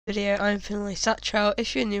video. I'm Finley Satchel.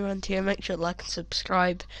 If you're new around here, make sure to like and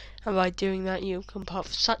subscribe, and by doing that you become part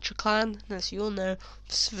of the Satchel clan. And as you all know,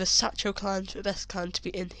 the Satchel clan is the best clan to be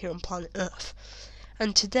in here on planet Earth.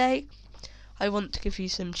 And today I want to give you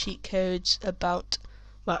some cheat codes about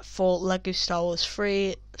for LEGO Star Wars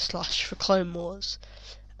 3 / for Clone Wars.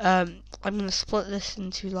 I'm going to split this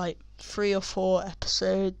into like 3 or 4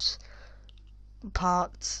 episodes,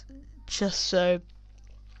 parts, just so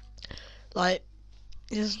like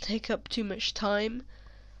it doesn't take up too much time.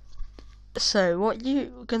 So what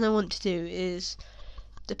you're gonna want to do is,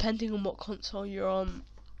 depending on what console you're on,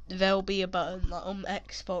 there'll be a button. Like on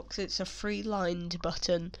Xbox, it's a 3-lined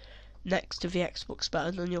button next to the Xbox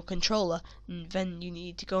button on your controller, and then you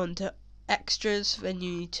need to go into extras. Then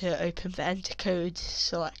you need to open the enter code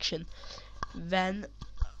selection. Then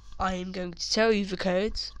I am going to tell you the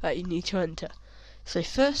codes that you need to enter. So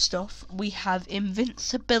first off, we have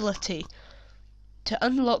invincibility. To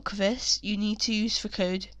unlock this, you need to use the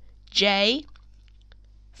code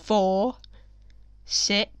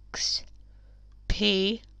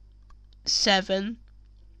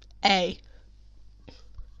J46P7A.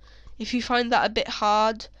 If you find that a bit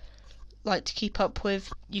hard, like to keep up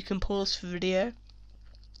with, you can pause the video.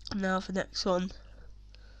 Now the next one.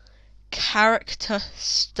 Character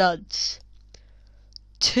studs.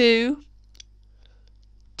 2D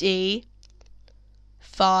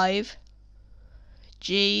 5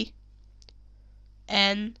 G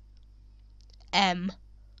N M.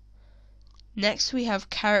 Next we have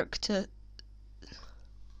character,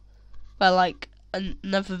 well, like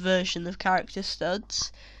another version of character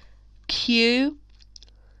studs. Q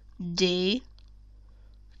D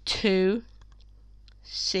 2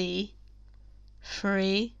 C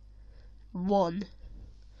 3 1.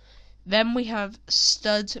 Then we have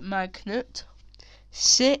stud magnet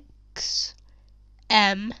 6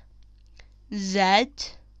 M Z/Z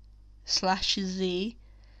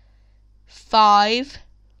 5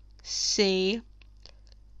 C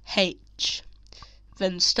H.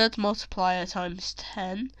 Then stud multiplier times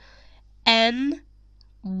 10 N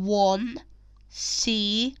 1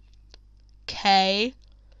 C K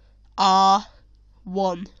R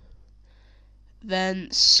 1.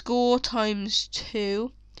 Then score times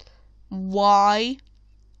 2 Y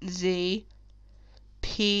Z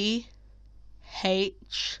P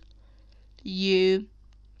H U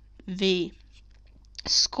V.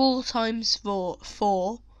 Score times 4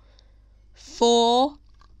 4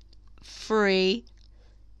 3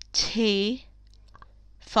 T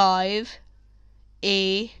 5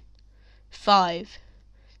 E 5.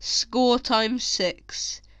 Score times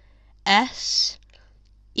 6 S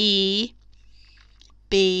E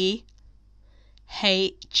B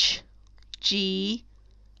H G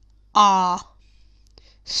R.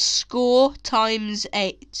 Score times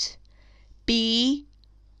 8 B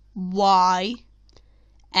Y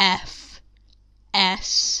F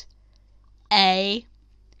S A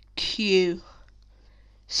Q.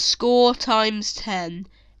 Score times 10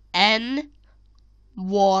 N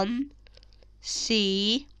 1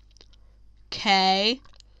 C K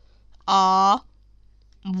R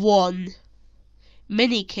 1.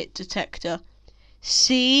 Mini kit detector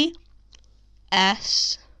C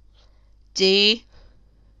S D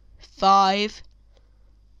 5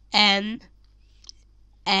 N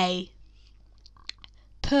A.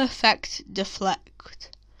 Perfect deflect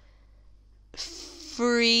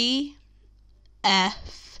 3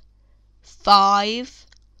 F 5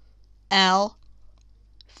 L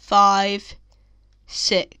 5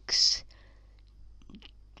 6.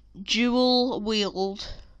 Dual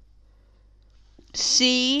wield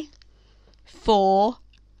C 4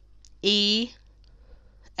 E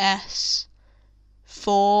S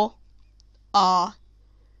 4 R.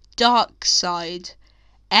 Dark side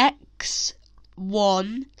X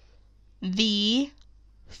 1 V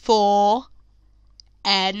 4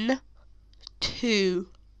 N 2.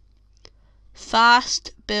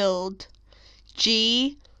 Fast build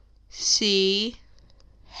G C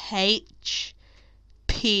H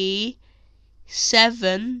P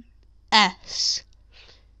 7 S.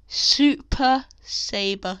 Super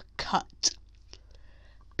saber cut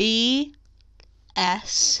B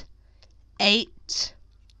S 8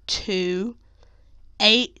 2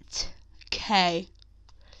 8 K.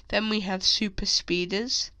 Then we have super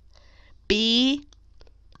speeders B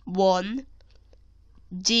 1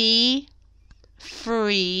 D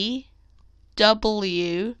 3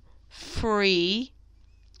 W 3.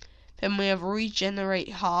 Then we have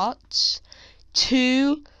regenerate hearts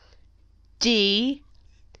 2 D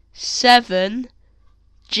 7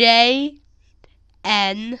 J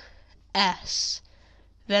N S.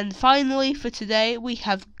 Then finally for today we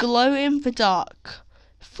have glow in the dark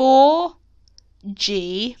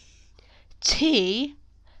 4G T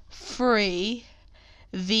 3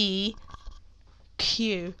 V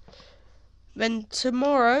Q. Then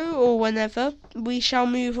tomorrow or whenever we shall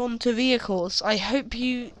move on to vehicles. I hope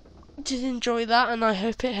you did enjoy that, and I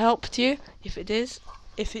hope it helped you. If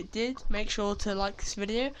it did, make sure to like this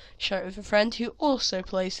video, share it with a friend who also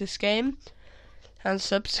plays this game, and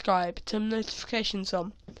subscribe, turn notifications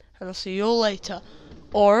on, and I'll see you all later.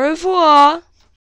 Au revoir.